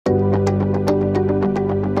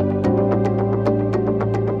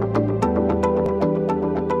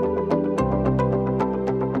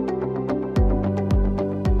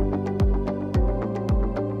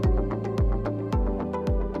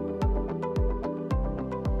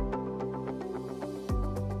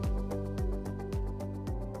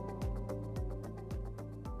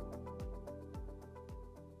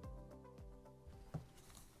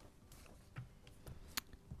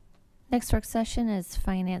Next work session is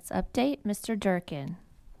Finance Update. Mr. Durkin.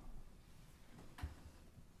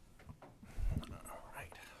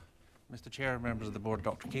 Right. Mr. Chair, members of the board,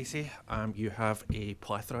 Dr. Casey, you have a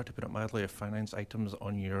plethora, to put it mildly, of finance items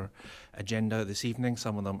on your agenda this evening.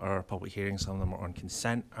 Some of them are public hearings, some of them are on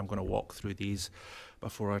consent. I'm going to walk through these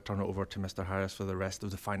before I turn it over to Mr. Harris for the rest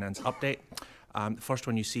of the finance update. The first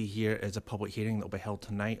one you see here is a public hearing that will be held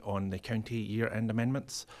tonight on the county year-end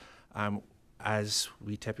amendments. As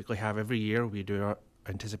we typically have every year, we do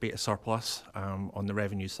anticipate a surplus on the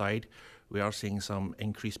revenue side. We are seeing some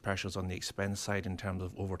increased pressures on the expense side in terms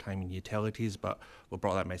of overtime and utilities, but we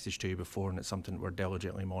brought that message to you before, and it's something we're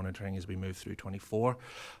diligently monitoring as we move through 24.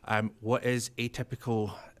 What is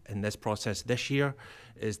atypical in this process this year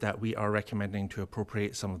is that we are recommending to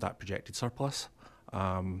appropriate some of that projected surplus.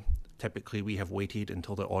 Typically, we have waited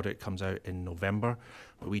until the audit comes out in November,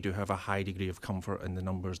 but we do have a high degree of comfort in the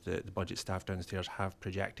numbers that the budget staff downstairs have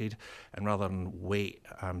projected. And rather than wait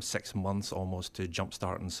 6 months almost to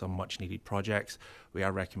jumpstart on some much needed projects, we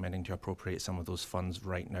are recommending to appropriate some of those funds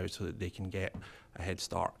right now so that they can get a head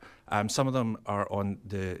start. Some of them are on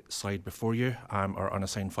the slide before you, our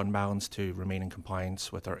unassigned fund balance to remain in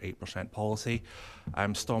compliance with our 8% policy.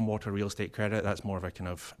 Stormwater real estate credit, that's more of a kind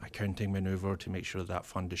of accounting maneuver to make sure that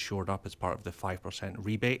fund is shored up as part of the 5%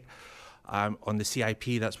 rebate. On the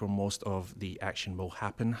CIP, that's where most of the action will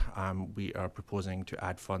happen. We are proposing to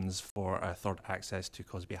add funds for a third access to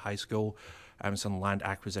Cosby High School, some land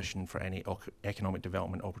acquisition for any economic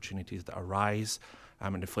development opportunities that arise,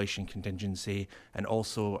 an inflation contingency, and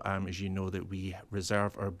also, as you know, that we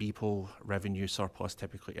reserve our BPOL revenue surplus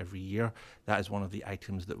typically every year. That is one of the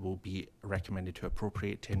items that will be recommended to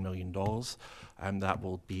appropriate $10 million. That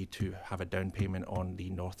will be to have a down payment on the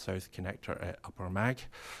north-south connector at Upper Mag.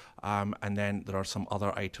 And then there are some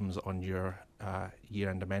other items on your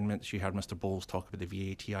year-end amendments. You heard Mr. Bowles talk about the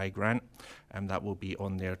VATI grant, and that will be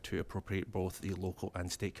on there to appropriate both the local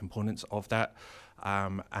and state components of that.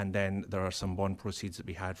 And then there are some bond proceeds that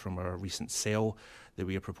we had from our recent sale that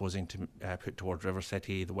we are proposing to put towards River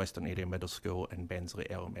City, the Western Area Middle School, and Bensley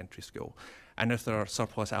Elementary School. And if there are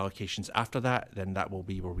surplus allocations after that, then that will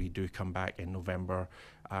be where we do come back in November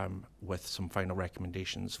with some final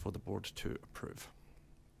recommendations for the board to approve.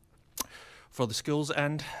 For the schools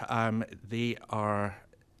end, they are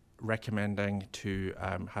recommending to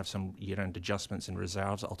have some year-end adjustments in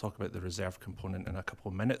reserves. I'll talk about the reserve component in a couple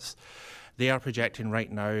of minutes. They are projecting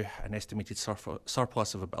right now an estimated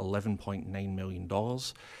surplus of about $11.9 million.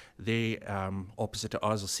 They, opposite to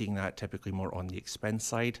us, are seeing that typically more on the expense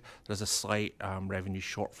side. There's a slight revenue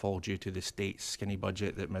shortfall due to the state skinny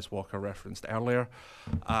budget that Ms. Walker referenced earlier.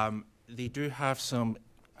 They do have some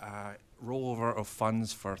rollover of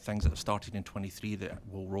funds for things that have started in 23 that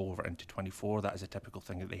will roll over into 24. That is a typical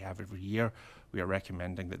thing that they have every year. We are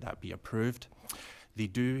recommending that that be approved. They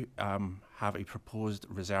do have a proposed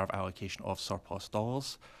reserve allocation of surplus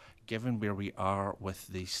dollars. Given where we are with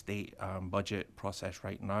the state budget process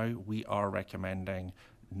right now, we are recommending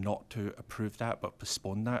not to approve that, but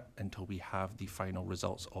postpone that until we have the final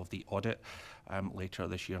results of the audit later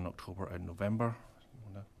this year in October and November.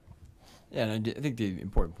 Yeah, and I think the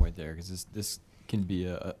important point there, because this can be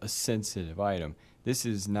a sensitive item. This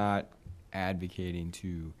is not advocating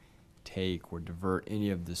to take or divert any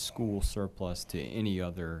of the school surplus to any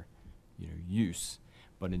other, use.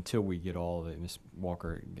 But until we get all of it, Ms.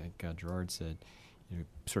 Walker, like Gerard said,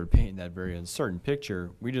 sort of painting that very uncertain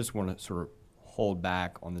picture, we just want to sort of hold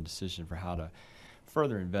back on the decision for how to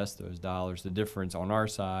further invest those dollars. The difference on our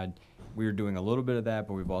side, we're doing a little bit of that,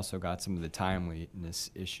 but we've also got some of the timeliness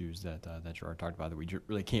issues that Gerard talked about that we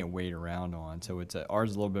really can't wait around on. So it's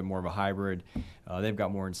ours is a little bit more of a hybrid. They've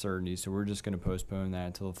got more uncertainty, so we're just going to postpone that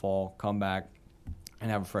until the fall, come back, and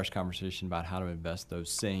have a fresh conversation about how to invest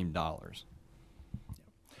those same dollars.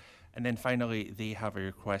 And then finally, they have a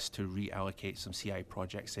request to reallocate some CI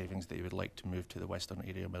project savings that they would like to move to the Western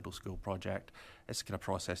Area Middle School project. It's kind of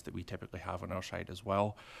process that we typically have on our side as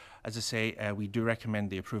well. As I say, we do recommend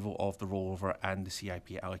the approval of the rollover and the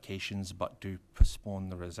CIP allocations, but do postpone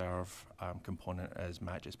the reserve component, as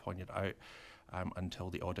Matt just pointed out, until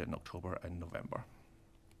the audit in October and November.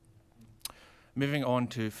 Moving on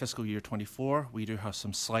to fiscal year 24, we do have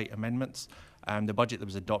some slight amendments. The budget that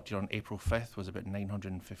was adopted on April 5th was about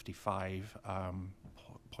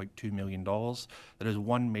 $955.2 million. There is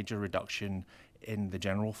one major reduction in the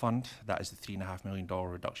general fund. That is the $3.5 million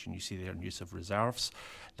reduction you see there in use of reserves.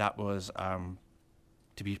 That was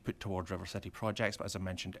to to be put towards River City projects, but as I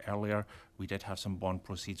mentioned earlier, we did have some bond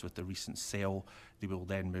proceeds with the recent sale. They will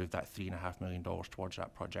then move that $3.5 million towards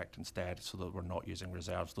that project instead, so that we're not using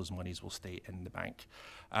reserves. Those monies will stay in the bank.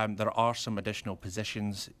 There are some additional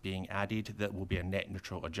positions being added that will be a net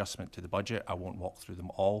neutral adjustment to the budget. I won't walk through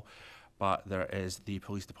them all, but there is the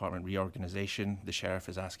police department reorganisation. The sheriff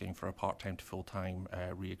is asking for a part-time to full-time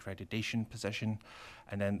re-accreditation position.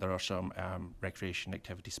 And then there are some recreation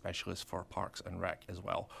activity specialists for parks and rec as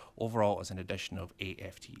well. Overall, is an addition of 8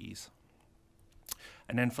 FTEs.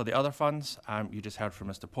 And then for the other funds, you just heard from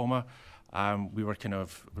Mr. Poma. We were kind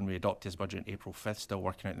of, when we adopted his budget on April 5th, still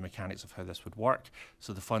working out the mechanics of how this would work.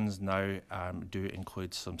 So the funds now do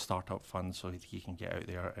include some startup funds so that he can get out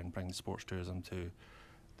there and bring the sports tourism to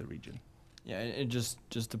the region. Yeah, and just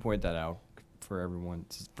to point that out for everyone,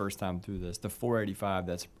 it's the first time through this, the 485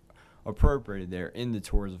 that's appropriated there in the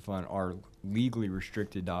tourism fund are legally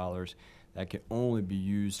restricted dollars that can only be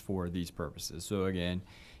used for these purposes. So again,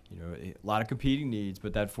 you know, a lot of competing needs,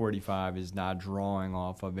 but that 485 is not drawing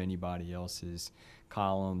off of anybody else's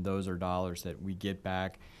column. Those are dollars that we get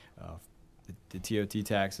back. The TOT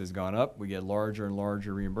tax has gone up. We get larger and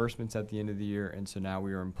larger reimbursements at the end of the year, and so now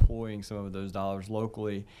we are employing some of those dollars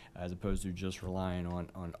locally as opposed to just relying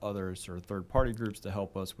on others or third-party groups to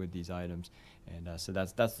help us with these items. And so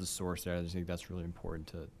that's the source there. I just think that's really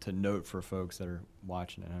important to note for folks that are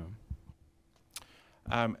watching at home.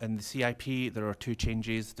 In the CIP, there are 2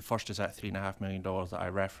 changes. The first is that $3.5 million that I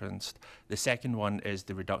referenced. The second one is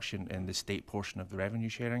the reduction in the state portion of the revenue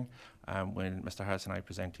sharing. When Mr. Harris and I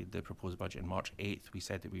presented the proposed budget on March 8th, we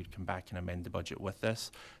said that we would come back and amend the budget with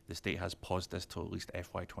this. The state has paused this till at least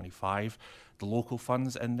FY25. The local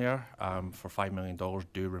funds in there for $5 million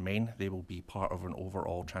do remain. They will be part of an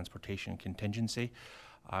overall transportation contingency.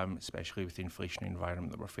 Especially with the inflationary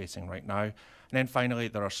environment that we're facing right now. And then finally,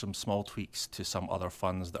 there are some small tweaks to some other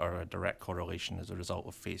funds that are a direct correlation as a result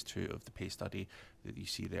of phase 2 of the pay study that you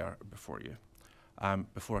see there before you.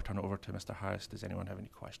 Before I turn it over to Mr. Harris, does anyone have any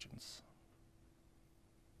questions?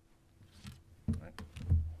 Right.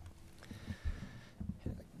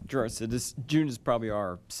 Gerard, so this June is probably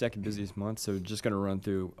our second busiest month, so just going to run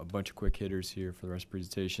through a bunch of quick hitters here for the rest of the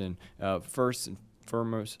presentation. First and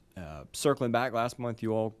foremost, circling back, last month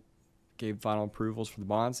you all gave final approvals for the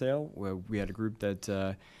bond sale. Where we had a group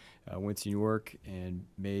that went to New York and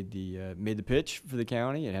made the pitch for the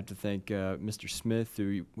county. And I have to thank Mr. Smith, who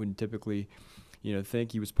you wouldn't typically,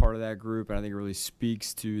 think he was part of that group. And I think it really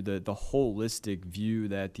speaks to the holistic view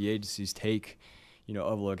that the agencies take,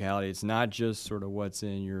 of locality. It's not just sort of what's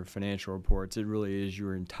in your financial reports. It really is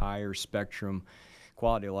your entire spectrum.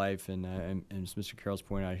 Quality of life, and as Mr. Carroll's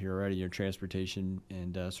pointed out here already, transportation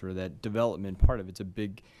and sort of that development part of it's a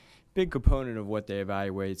big component of what they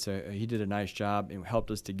evaluate. So he did a nice job and helped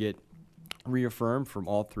us to get reaffirmed from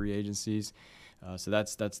all 3 agencies. So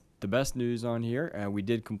that's the best news on here. We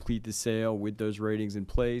did complete the sale with those ratings in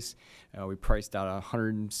place. We priced out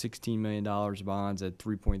 $116 million of bonds at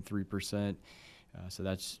 3.3%. So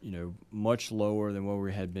that's, much lower than what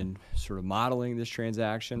we had been sort of modeling this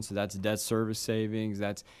transaction. So that's debt service savings.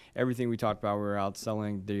 That's everything we talked about. We were out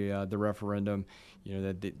selling the referendum.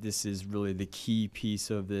 That this is really the key piece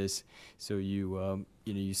of this. So you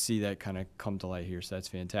see that kind of come to light here. So that's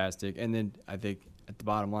fantastic. And then I think at the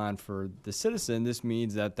bottom line for the citizen, this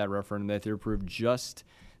means that referendum that they approved just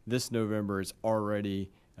this November is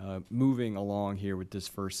already moving along here with this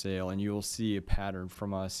first sale. And you will see a pattern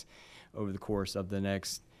from us over the course of the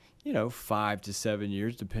next, 5 to 7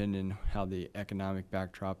 years, depending on how the economic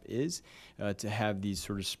backdrop is, to have these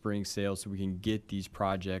sort of spring sales so we can get these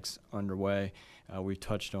projects underway. We've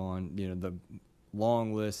touched on, the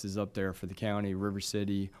long list is up there for the county: River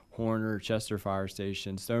City, Horner, Chester Fire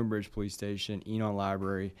Station, Stonebridge Police Station, Enon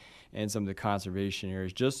Library, and some of the conservation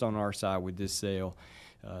areas just on our side with this sale.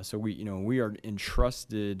 So we are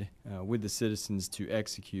entrusted with the citizens to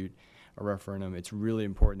execute a referendum. It's really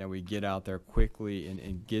important that we get out there quickly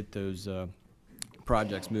and get those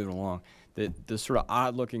projects moving along. The sort of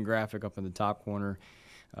odd looking graphic up in the top corner,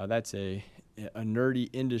 that's a nerdy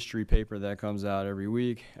industry paper that comes out every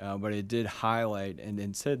week, but it did highlight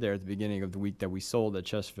and said there at the beginning of the week that we sold that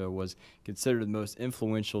Chesterfield was considered the most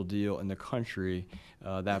influential deal in the country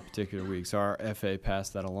that particular week. So our FA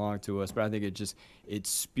passed that along to us, but I think it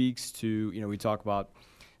speaks to, we talk about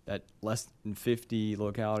that less than 50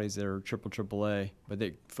 localities that are AAA, but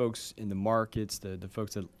the folks in the markets, the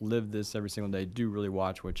folks that live this every single day do really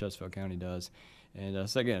watch what Chesterfield County does. And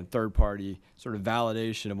so again, third-party sort of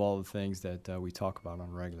validation of all the things that we talk about on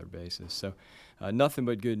a regular basis. So nothing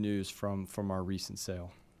but good news from our recent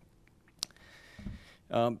sale.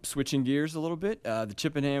 Switching gears a little bit, the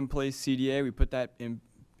Chippenham Place CDA, we put that in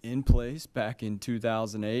in place back in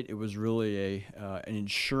 2008. It was really an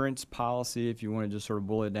insurance policy, if you want to just sort of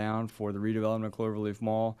boil it down, for the redevelopment of Cloverleaf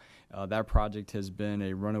Mall. That project has been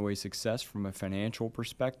a runaway success from a financial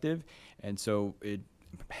perspective, and so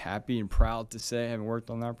happy and proud to say, having worked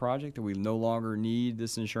on that project, that we no longer need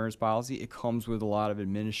this insurance policy. It comes with a lot of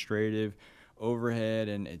administrative overhead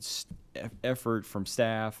and it's effort from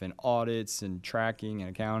staff and audits and tracking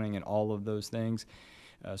and accounting and all of those things.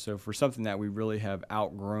 So for something that we really have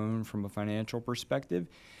outgrown from a financial perspective,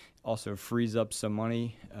 also frees up some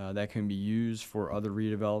money that can be used for other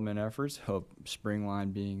redevelopment efforts, Hope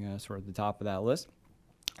Springline being sort of at the top of that list.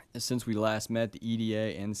 Since we last met, the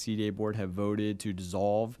EDA and the CDA board have voted to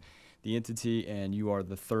dissolve the entity, and you are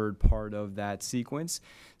the third part of that sequence.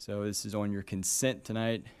 So this is on your consent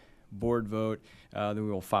tonight, board vote. Then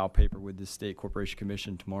we will file paper with the State Corporation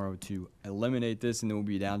Commission tomorrow to eliminate this, and then we'll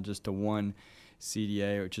be down just to one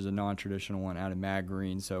CDA, which is a non-traditional one out of Mag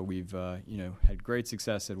Green. So we've had great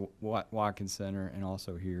success at Watkins Center and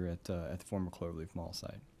also here at the former Cloverleaf Mall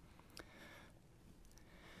site.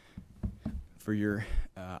 For your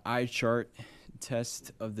eye chart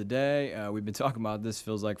test of the day, we've been talking about this,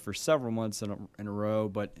 feels like, for several months in a row,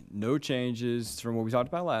 but no changes from what we talked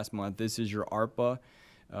about last month. This is your ARPA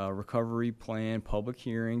recovery plan public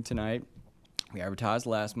hearing tonight. We advertised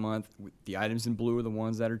last month. The items in blue are the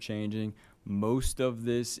ones that are changing. Most of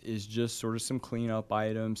this is just sort of some cleanup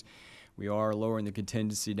items. We are lowering the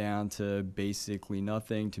contingency down to basically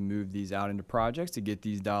nothing to move these out into projects to get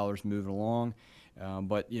these dollars moving along.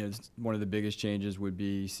 But one of the biggest changes would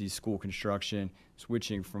be school construction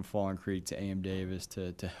switching from Fallen Creek to A.M. Davis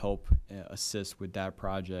to help assist with that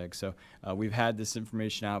project. So we've had this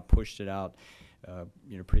information out, pushed it out,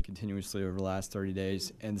 pretty continuously over the last 30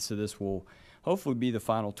 days, and so this will hopefully be the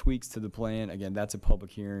final tweaks to the plan. Again, that's a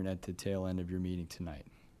public hearing at the tail end of your meeting tonight.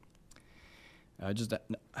 Just a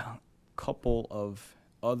couple of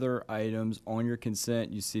other items on your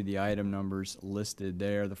consent. You see the item numbers listed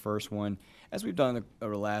there. The first one, as we've done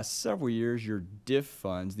over the last several years, your DIF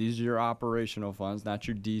funds. These are your operational funds, not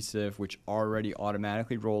your DSIF, which already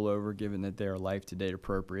automatically roll over given that they are life-to-date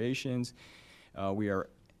appropriations. We are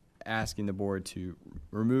asking the board to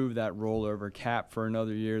remove that rollover cap for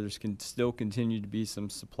another year. There's still continue to be some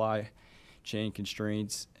supply chain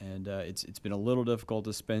constraints, and it's been a little difficult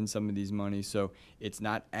to spend some of these monies. So it's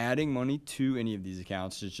not adding money to any of these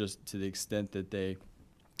accounts. It's just to the extent that they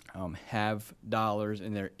have dollars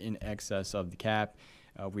and they're in excess of the cap,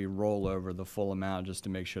 we roll over the full amount just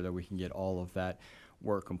to make sure that we can get all of that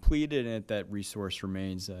work completed and that resource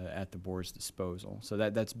remains at the board's disposal. So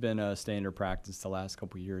that's been a standard practice the last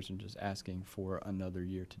couple of years, and just asking for another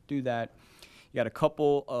year to do that. You got a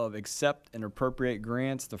couple of accept and appropriate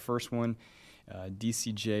grants. The first one,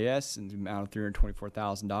 DCJS, in the amount of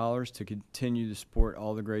 $324,000 to continue to support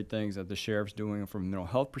all the great things that the sheriff's doing from a mental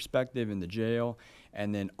health perspective in the jail.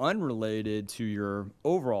 And then unrelated to your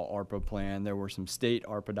overall ARPA plan, there were some state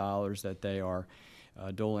ARPA dollars that they are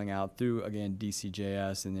doling out through, again,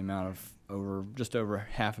 DCJS, in the amount of just over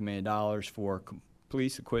 $500,000 for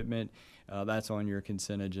police equipment. That's on your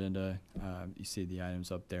consent agenda. You see the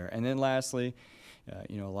items up there. And then lastly,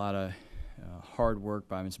 a lot of hard work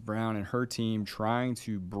by Ms. Brown and her team trying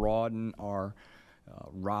to broaden our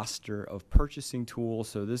roster of purchasing tools.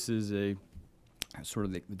 So this is a sort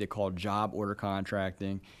of what they call job order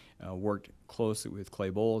contracting. Worked closely with Clay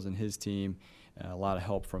Bowles and his team. A lot of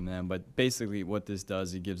help from them. But basically what this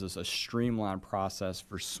does, it gives us a streamlined process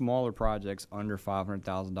for smaller projects under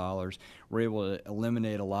 $500,000. We're able to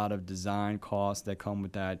eliminate a lot of design costs that come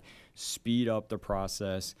with that, speed up the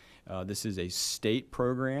process. This is a state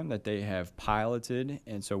program that they have piloted,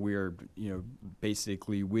 and so we are,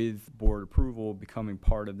 basically with board approval becoming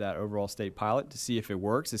part of that overall state pilot to see if it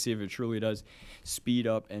works, to see if it truly does speed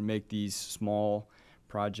up and make these small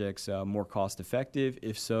projects more cost effective.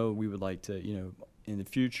 If so, we would like to, in the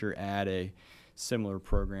future add a similar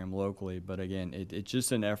program locally. But again, it's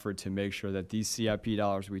just an effort to make sure that these CIP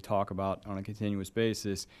dollars we talk about on a continuous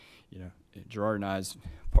basis, Gerard and I's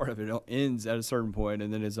part of it ends at a certain point,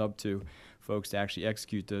 and then it's up to folks to actually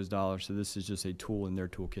execute those dollars. So this is just a tool in their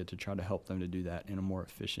toolkit to try to help them to do that in a more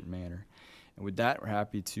efficient manner. And with that, we're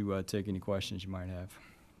happy to take any questions you might have.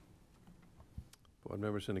 Board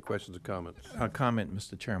members, any questions or comments? A comment,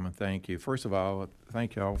 Mr. Chairman. Thank you. First of all,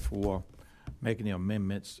 thank you all for making the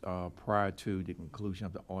amendments prior to the conclusion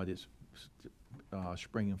of the audits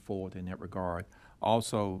springing forward in that regard.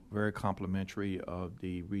 Also, very complimentary of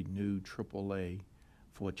the renewed AAA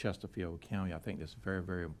for Chesterfield County. I think that's very,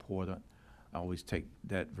 very important. I always take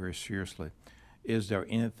that very seriously. Is there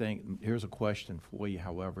anything, here's a question for you,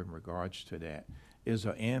 however, in regards to that. is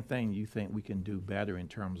there anything you think we can do better in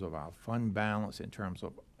terms of our fund balance, in terms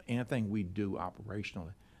of anything we do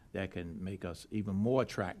operationally that can make us even more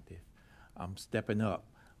attractive? Stepping up,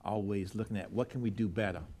 always looking at what can we do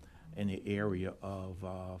better in the area of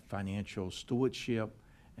financial stewardship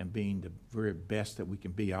and being the very best that we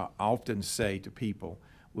can be. I often say to people,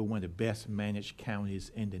 we're one of the best managed counties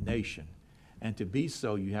in the nation. And to be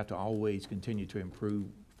so, you have to always continue to improve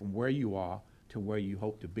from where you are to where you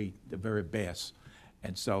hope to be the very best.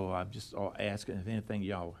 And so I'm just asking if anything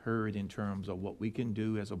y'all heard in terms of what we can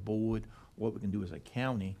do as a board, what we can do as a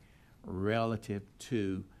county relative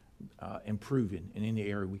to improving in any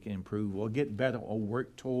area we can improve or get better or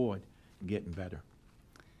work toward getting better.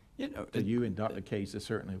 You know, So you and Dr. Case is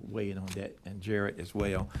certainly weighing on that, and Jared as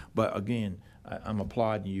well. But again, I'm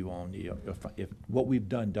applauding you on the if what we've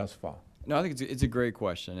done thus far. No, I think it's a great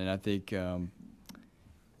question, and I think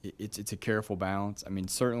it's a careful balance. I mean,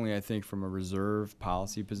 certainly I think from a reserve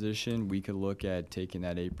policy position, we could look at taking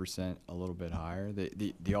that 8% a little bit higher.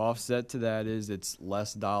 The offset to that is it's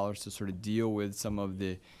less dollars to sort of deal with some of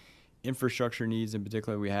the infrastructure needs in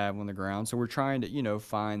particular we have on the ground. So we're trying to, you know,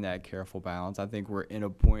 find that careful balance. I think we're in a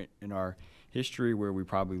point in our history where we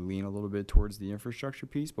probably lean a little bit towards the infrastructure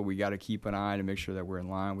piece, but we got to keep an eye to make sure that we're in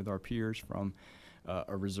line with our peers from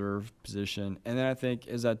a reserve position. And then I think,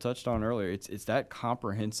 as I touched on earlier, it's that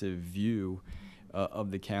comprehensive view of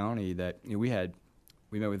the county that, you know,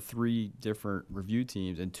 we met with 3 different review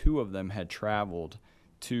teams, and 2 of them had traveled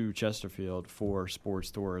to Chesterfield for sports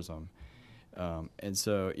tourism. And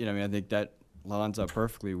so, you know, I mean, I think that lines up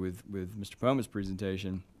perfectly with Mr. Poma's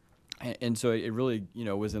presentation. And so it really, you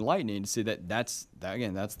know, was enlightening to see that's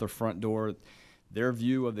the front door. Their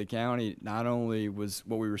view of the county not only was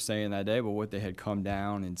what we were saying that day, but what they had come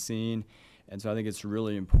down and seen. And so I think it's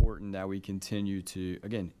really important that we continue to,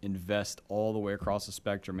 again, invest all the way across the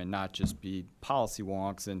spectrum and not just be policy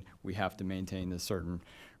wonks, and we have to maintain this certain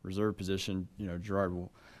reserve position. You know, Gerard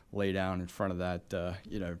will lay down in front of that,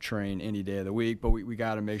 you know, train any day of the week, but we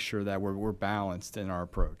got to make sure that we're balanced in our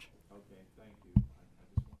approach. Okay, thank you.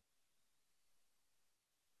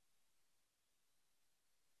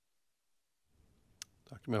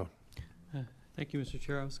 Dr. Miller. Thank you, Mr.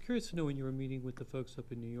 Chair. I was curious to know, when you were meeting with the folks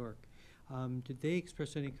up in New York, did they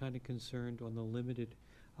express any kind of concern on the limited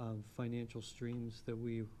financial streams that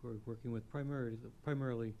we were working with,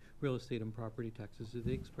 primarily real estate and property taxes? Did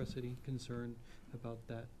they express any concern about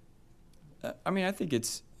that? I mean, I think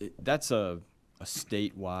that's a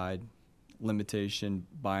statewide limitation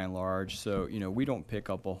by and large. So, you know, we don't pick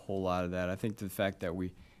up a whole lot of that. I think the fact that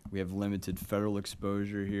we have limited federal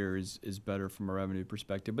exposure here is better from a revenue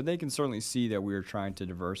perspective. But they can certainly see that we are trying to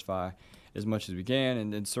diversify as much as we can.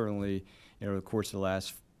 And then certainly, you know, over the course of the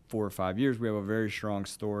last 4 or 5 years, we have a very strong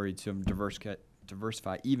story to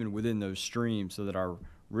diversify even within those streams, so that our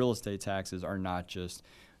real estate taxes are not just,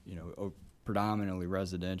 you know, predominantly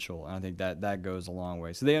residential. And I think that goes a long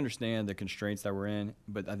way. So they understand the constraints that we're in,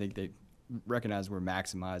 but I think they recognize we're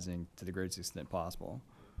maximizing to the greatest extent possible.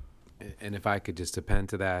 And if I could just append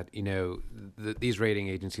to that, you know, these rating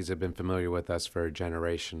agencies have been familiar with us for a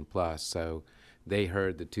generation plus. So they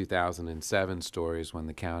heard the 2007 stories when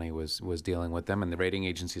the county was dealing with them, and the rating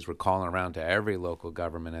agencies were calling around to every local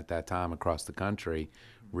government at that time across the country,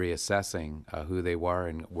 reassessing who they were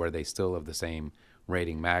and were they still of the same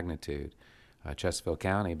rating magnitude. Chesterfield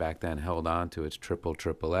County back then held on to its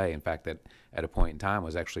AAA. In fact, that at a point in time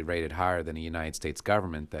was actually rated higher than the United States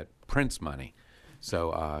government that prints money.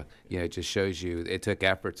 So, you know, it just shows you it took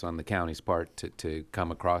efforts on the county's part to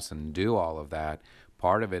come across and do all of that.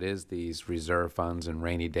 Part of it is these reserve funds and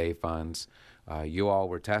rainy day funds. You all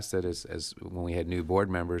were tested as when we had new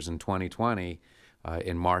board members in 2020,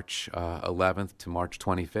 in March 11th to March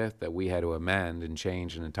 25th, that we had to amend and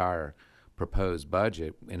change an entire proposed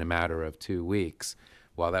budget in a matter of 2 weeks.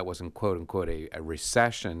 While that wasn't, quote unquote, a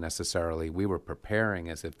recession necessarily, we were preparing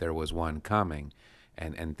as if there was one coming.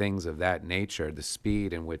 And things of that nature, the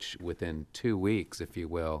speed in which within 2 weeks, if you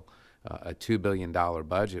will, a $2 billion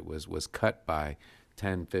budget was cut by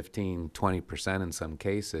 10, 15, 20% in some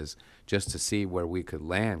cases, just to see where we could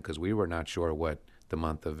land, because we were not sure what the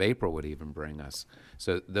month of April would even bring us.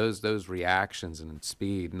 So those reactions and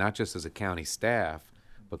speed, not just as a county staff,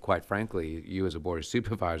 but quite frankly, you as a board of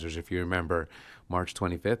supervisors, if you remember March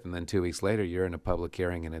 25th, and then 2 weeks later, you're in a public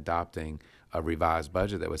hearing and adopting a revised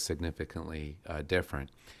budget that was significantly different.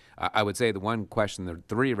 I would say the one question the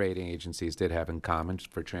 3 rating agencies did have in common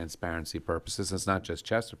for transparency purposes, it's not just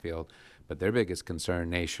Chesterfield, but their biggest concern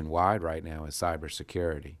nationwide right now is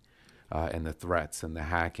cybersecurity and the threats and the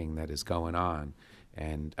hacking that is going on.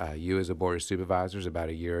 And you as a Board of Supervisors about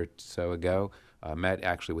a year or so ago met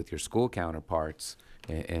actually with your school counterparts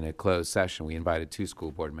in a closed session. We invited 2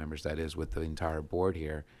 school board members, that is, with the entire board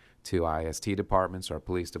here, to IST departments, our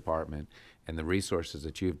police department, and the resources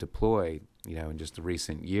that you've deployed, in just the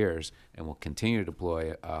recent years and will continue to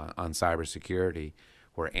deploy on cybersecurity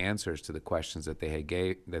were answers to the questions that they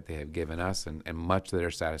have given us, and much to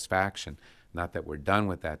their satisfaction. Not that we're done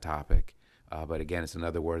with that topic, but again, it's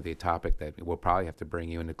another worthy topic that we'll probably have to bring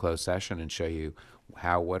you into closed session and show you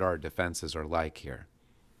what our defenses are like here.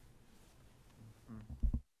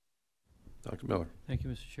 Dr. Miller. Thank you,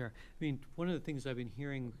 Mr. Chair. I mean, one of the things I've been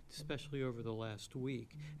hearing, especially over the last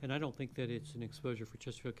week, and I don't think that it's an exposure for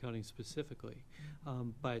Chesterfield County specifically,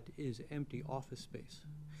 but is empty office space.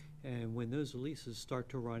 And when those leases start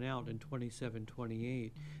to run out in 27,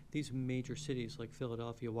 28, these major cities like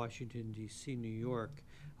Philadelphia, Washington, D.C., New York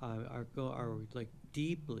are like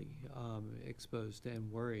deeply exposed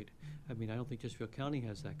and worried. I mean, I don't think Chesterfield County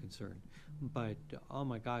has that concern, but oh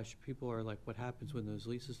my gosh, people are like, what happens when those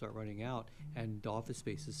leases start running out and the office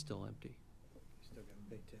space is still empty? Still got to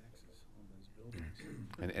pay taxes on those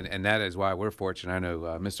buildings. And that is why we're fortunate. I know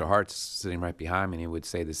Mr. Hart's sitting right behind me, and he would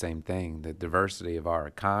say the same thing. The diversity of our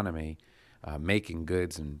economy, making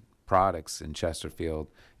goods and products in Chesterfield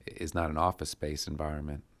is not an office space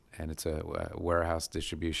environment, and it's a warehouse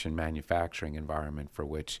distribution manufacturing environment for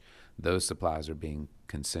which those supplies are being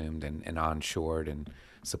consumed and onshored, and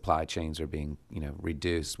supply chains are being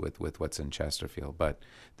reduced with what's in Chesterfield. But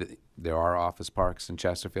there are office parks in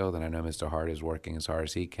Chesterfield, and I know Mr. Hart is working as hard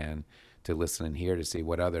as he can to listen and hear to see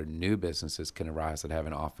what other new businesses can arise that have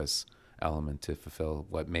an office element to fulfill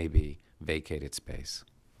what may be vacated space.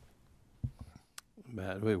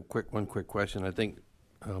 Matt, we have one quick question. I think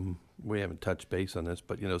we haven't touched base on this,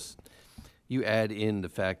 but you add in the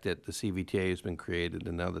fact that the CVTA has been created,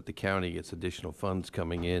 and now that the county gets additional funds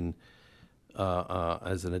coming in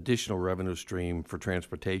as an additional revenue stream for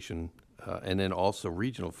transportation, and then also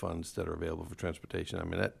regional funds that are available for transportation. I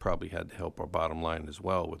mean, that probably had to help our bottom line as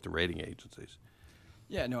well with the rating agencies.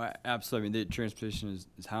 Yeah, no, absolutely. I mean, the transportation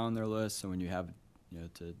is high on their list. So when you have,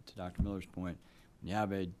 to Dr. Miller's point, when you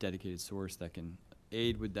have a dedicated source that can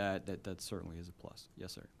aid with that certainly is a plus.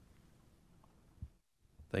 Yes, sir.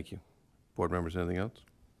 Thank you. Board members, anything else?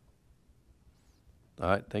 All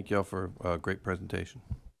right, thank you all for a great presentation.